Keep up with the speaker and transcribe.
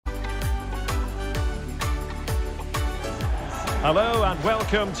Hello and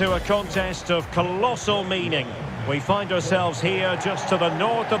welcome to a contest of colossal meaning. We find ourselves here just to the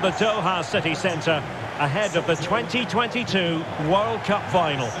north of the Doha city centre, ahead of the 2022 World Cup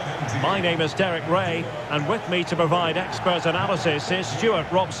final. My name is Derek Ray, and with me to provide expert analysis is Stuart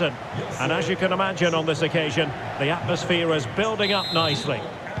Robson. And as you can imagine on this occasion, the atmosphere is building up nicely.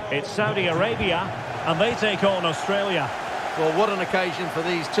 It's Saudi Arabia, and they take on Australia. Well, what an occasion for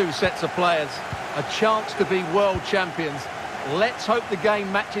these two sets of players. A chance to be world champions. Let's hope the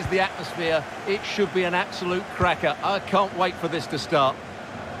game matches the atmosphere. It should be an absolute cracker. I can't wait for this to start.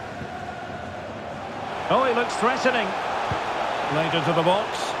 Oh, he looks threatening. Laid into the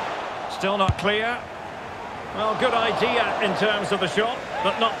box. Still not clear. Well, good idea in terms of the shot,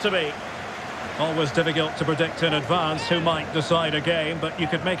 but not to be. Always difficult to predict in advance who might decide a game, but you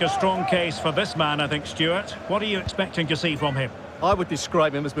could make a strong case for this man, I think, Stuart. What are you expecting to see from him? I would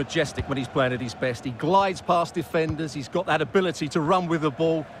describe him as majestic when he's playing at his best. He glides past defenders. He's got that ability to run with the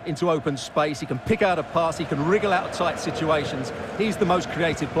ball into open space. He can pick out a pass. He can wriggle out of tight situations. He's the most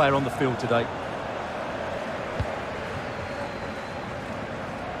creative player on the field today.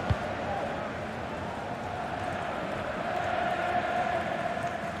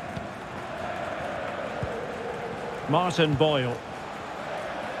 Martin Boyle.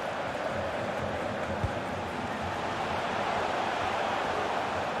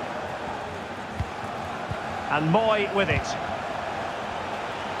 And Moy with it.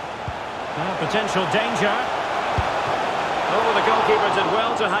 Potential danger. Oh, the goalkeeper did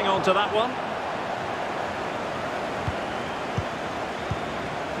well to hang on to that one.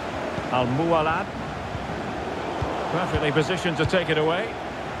 Al-Mualad. Perfectly positioned to take it away.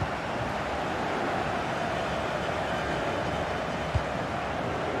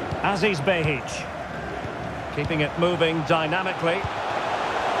 Aziz Behic. Keeping it moving dynamically.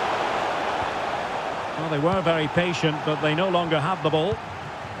 Well, they were very patient, but they no longer have the ball.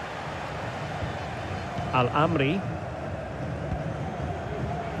 Al-Amri.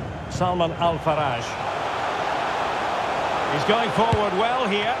 Salman Al-Faraj. He's going forward well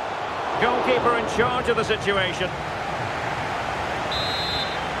here. Goalkeeper in charge of the situation.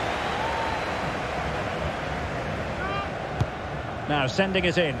 Now sending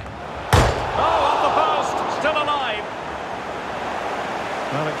it in. Oh, off the post! Still alive!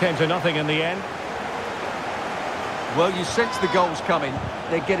 Well, it came to nothing in the end. Well, you sense the goals coming.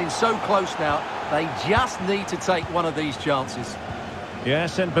 They're getting so close now. They just need to take one of these chances.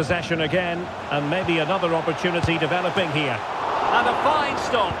 Yes, in possession again. And maybe another opportunity developing here. And a fine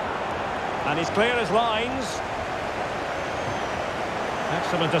stop. And he's clear as lines.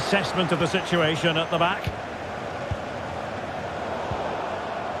 Excellent assessment of the situation at the back.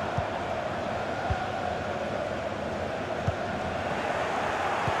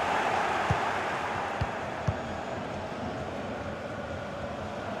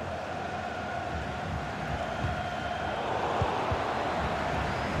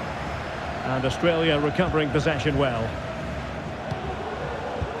 And Australia recovering possession well.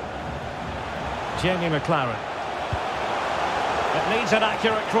 Jamie McLaren. It needs an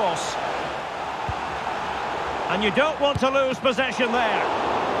accurate cross. And you don't want to lose possession there.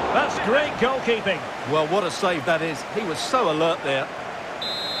 That's great goalkeeping. Well, what a save that is. He was so alert there.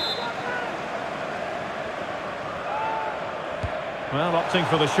 Well, opting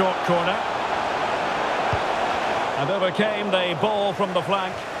for the short corner. And overcame the ball from the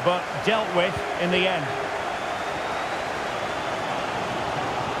flank, but dealt with in the end.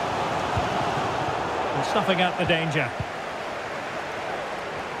 And snuffing out the danger.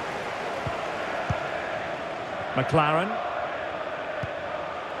 McLaren.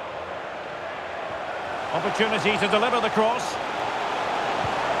 Opportunity to deliver the cross.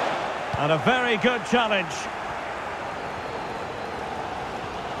 And a very good challenge.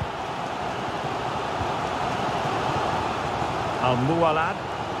 Al-Mualad.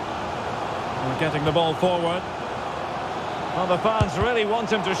 We're getting the ball forward. Well, the fans really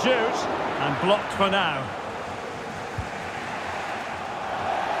want him to shoot. And blocked for now.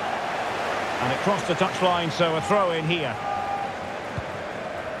 And it crossed the touchline, so a throw in here.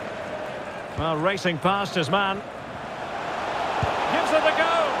 Well, racing past his man. Gives it a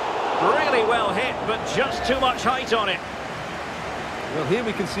go. Really well hit, but just too much height on it. Well, here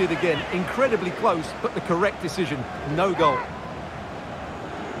we can see it again. Incredibly close, but the correct decision. No goal.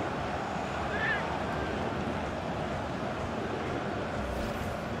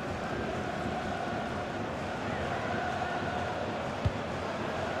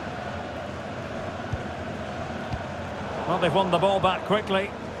 Well, they've won the ball back quickly.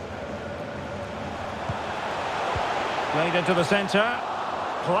 Played into the centre.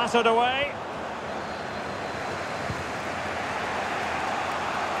 Clattered away.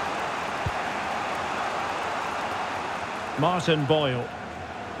 Martin Boyle.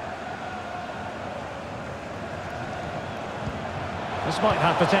 This might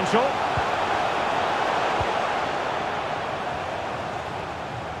have potential.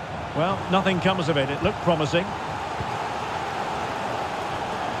 Well, nothing comes of it. It looked promising.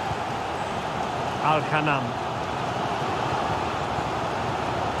 Al-Khanam.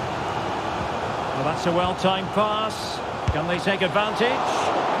 Well, that's a well-timed pass. Can they take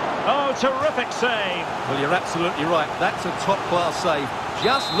advantage? Oh, terrific save. Well, you're absolutely right. That's a top-class save.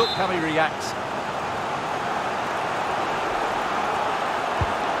 Just look how he reacts.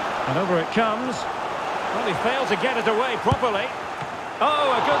 And over it comes. Well, he failed to get it away properly.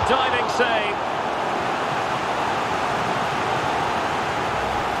 Oh, a good diving save.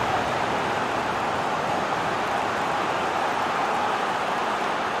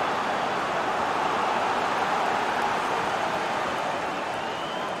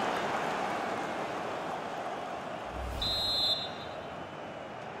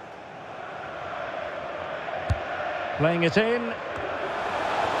 Playing it in.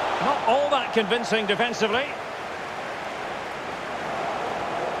 Not all that convincing defensively.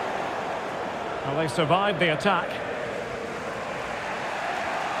 Well, they survived the attack.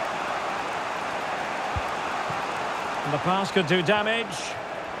 And the pass could do damage.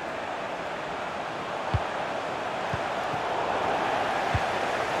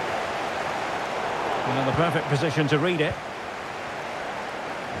 And the perfect position to read it.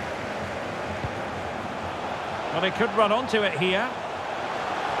 Well, he could run onto it here.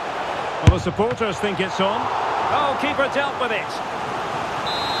 Well, the supporters think it's on. Oh, keeper dealt with it.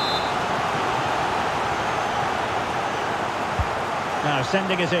 Now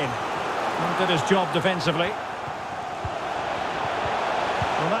sending it in. Did his job defensively.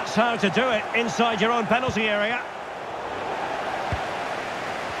 Well, that's how to do it inside your own penalty area.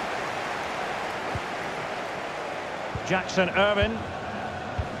 Jackson Irvin.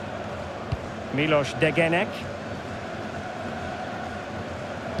 Milos Degenek.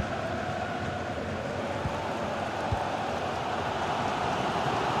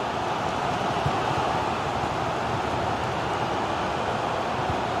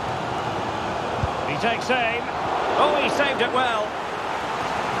 Takes aim. Oh, he saved it well.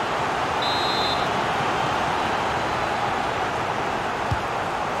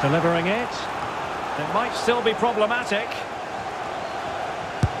 Delivering it. It might still be problematic.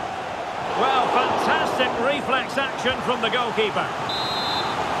 Well, fantastic reflex action from the goalkeeper.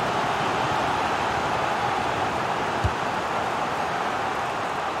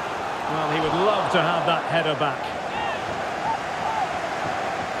 Well, he would love to have that header back.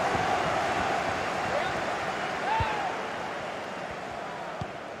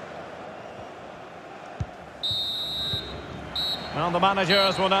 Well, the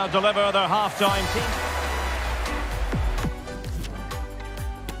managers will now deliver their half-time team.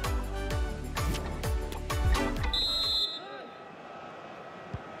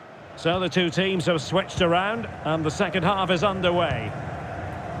 So the two teams have switched around and the second half is underway.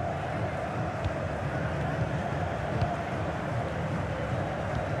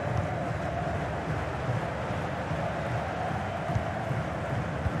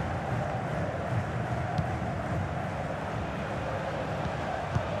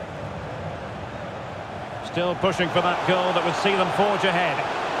 Still pushing for that goal that would see them forge ahead.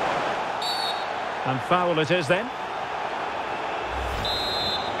 And foul it is then.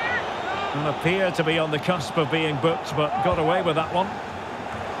 And appeared to be on the cusp of being booked, but got away with that one.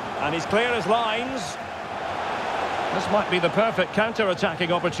 And he's clear as lines. This might be the perfect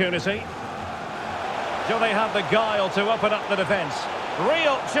counter-attacking opportunity. Do they have the guile to open up the defence?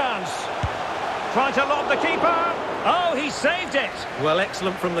 Real chance. Trying to lob the keeper. Oh, he saved it. Well,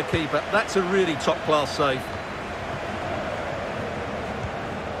 excellent from the keeper. That's a really top-class save.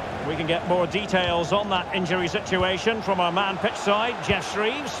 We can get more details on that injury situation from our man pitch side, Jeff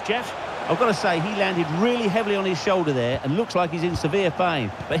Shreves. Jeff? I've got to say, he landed really heavily on his shoulder there and looks like he's in severe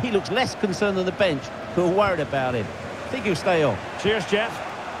pain. But he looks less concerned than the bench, who are worried about him. I think he'll stay on. Cheers, Jeff.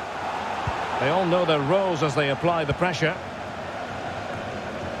 They all know their roles as they apply the pressure.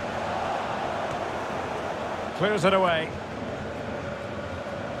 Clears it away.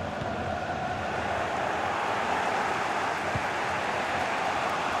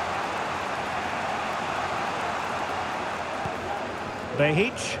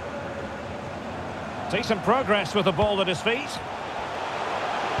 Behic. Decent progress with the ball at his feet.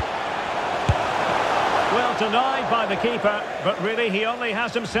 Well denied by the keeper, but really he only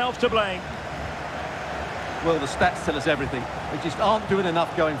has himself to blame. Well, the stats tell us everything. They just aren't doing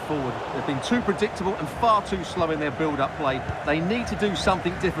enough going forward. They've been too predictable and far too slow in their build-up play. They need to do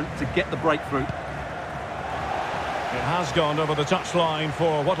something different to get the breakthrough. It has gone over the touchline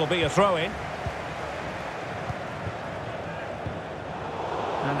for what will be a throw-in.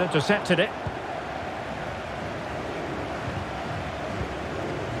 And intercepted it.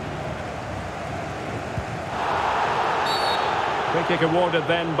 Free kick awarded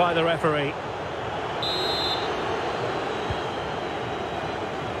then by the referee.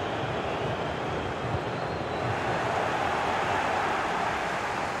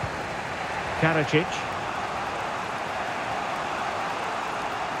 Karacic.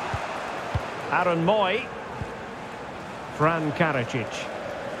 Aaron Moy. Fran Karacic.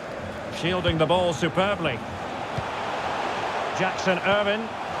 Shielding the ball superbly. Jackson Irvine.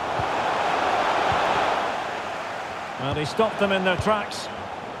 Well, he stopped them in their tracks.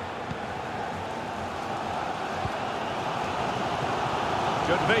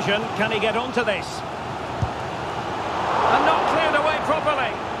 Good vision. Can he get onto this? And not cleared away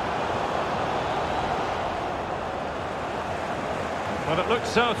properly. Well, it looked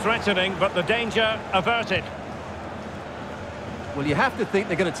so threatening, but the danger averted. Well, you have to think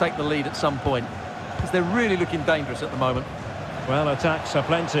they're going to take the lead at some point, because they're really looking dangerous at the moment. Well, attacks are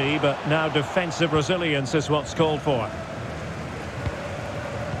plenty, but now defensive resilience is what's called for.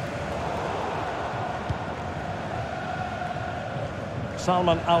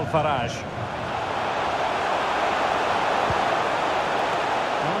 Salman Al-Faraj.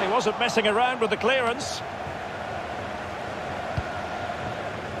 Well, he wasn't messing around with the clearance.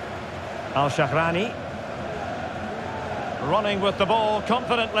 Al-Shahrani. Running with the ball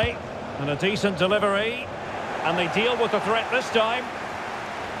confidently. And a decent delivery. And they deal with the threat this time.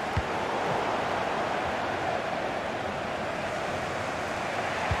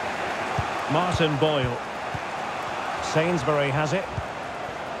 Martin Boyle. Sainsbury has it.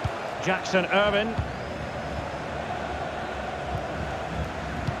 Jackson Irvine.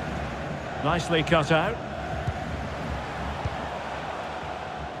 Nicely cut out.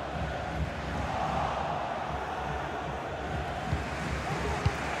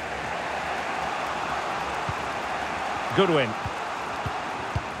 Goodwin.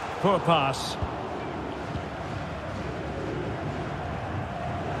 Poor pass.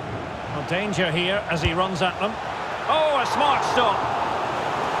 Well, danger here as he runs at them. Oh, a smart stop.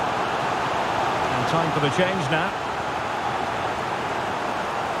 And time for the change now.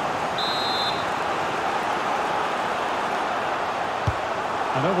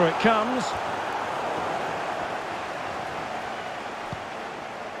 And over it comes.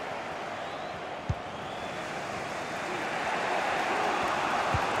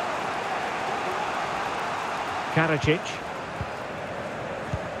 Karacic.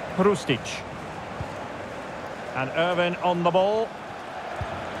 Hrustic. And Irvine on the ball.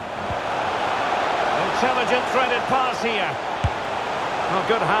 Intelligent threaded pass here. Oh,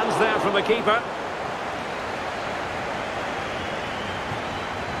 good hands there from the keeper.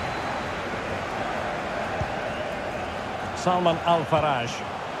 Salman Al-Faraj.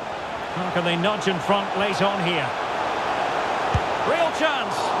 How can they nudge in front late on here? Real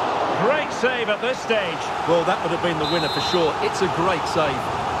chance. Great save at this stage. Well, that would have been the winner for sure. It's a great save.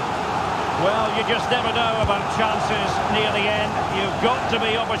 Well, you just never know about chances near the end. You've got to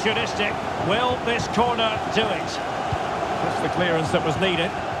be opportunistic. Will this corner do it? That's the clearance that was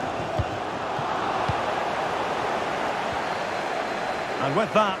needed. And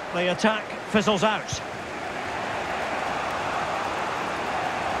with that, the attack fizzles out.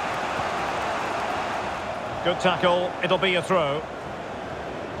 Good tackle. It'll be a throw.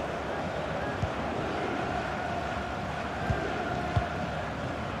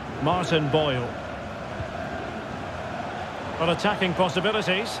 Martin Boyle. But attacking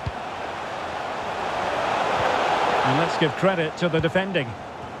possibilities. And let's give credit to the defending.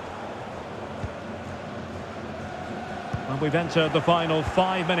 Well, we've entered the final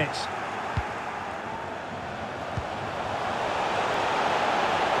 5 minutes.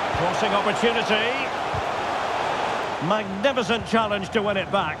 Crossing opportunity. Magnificent challenge to win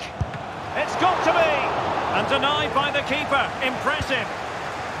it back. It's got to be! And denied by the keeper. Impressive.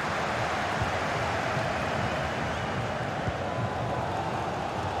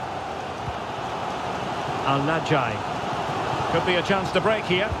 Al-Najai. Could be a chance to break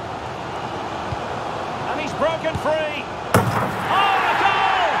here. And he's broken free. Oh, a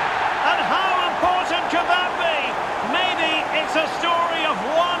goal! And how important could that be? Maybe it's a story of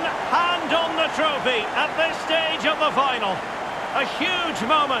one hand on the trophy at this stage of the final. A huge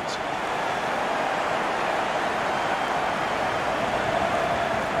moment.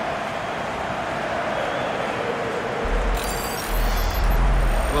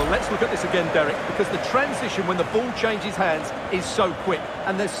 Well, let's look at this again, Derek, because the transition when the ball changes hands is so quick.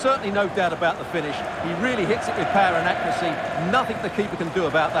 And there's certainly no doubt about the finish. He really hits it with power and accuracy. Nothing the keeper can do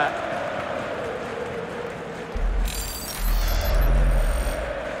about that.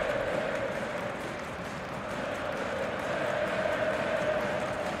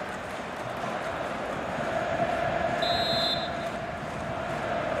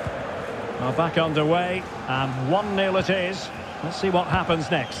 Well, back underway, and 1-0 it is. Let's see what happens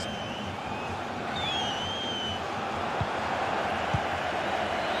next.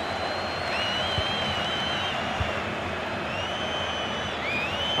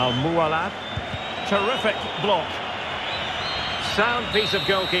 Al-Mualad. Terrific block. Sound piece of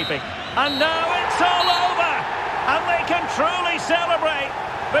goalkeeping. And now it's all over! And they can truly celebrate!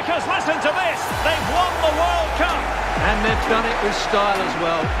 Because listen to this, they've won the World Cup! And they've done it with style as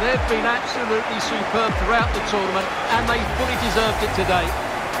well. They've been absolutely superb throughout the tournament, and they fully deserved it today.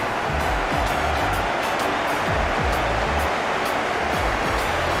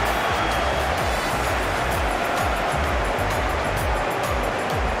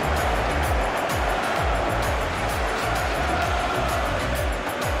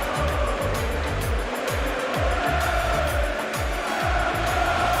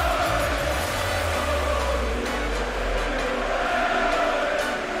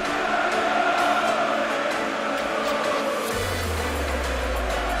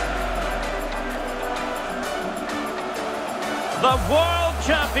 The world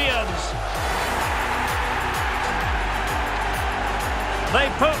champions! They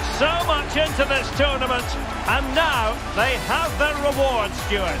put so much into this tournament, and now they have their reward,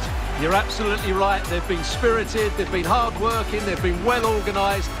 Stuart. You're absolutely right. They've been spirited, they've been hard-working, they've been well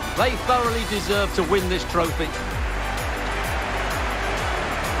organised. They thoroughly deserve to win this trophy.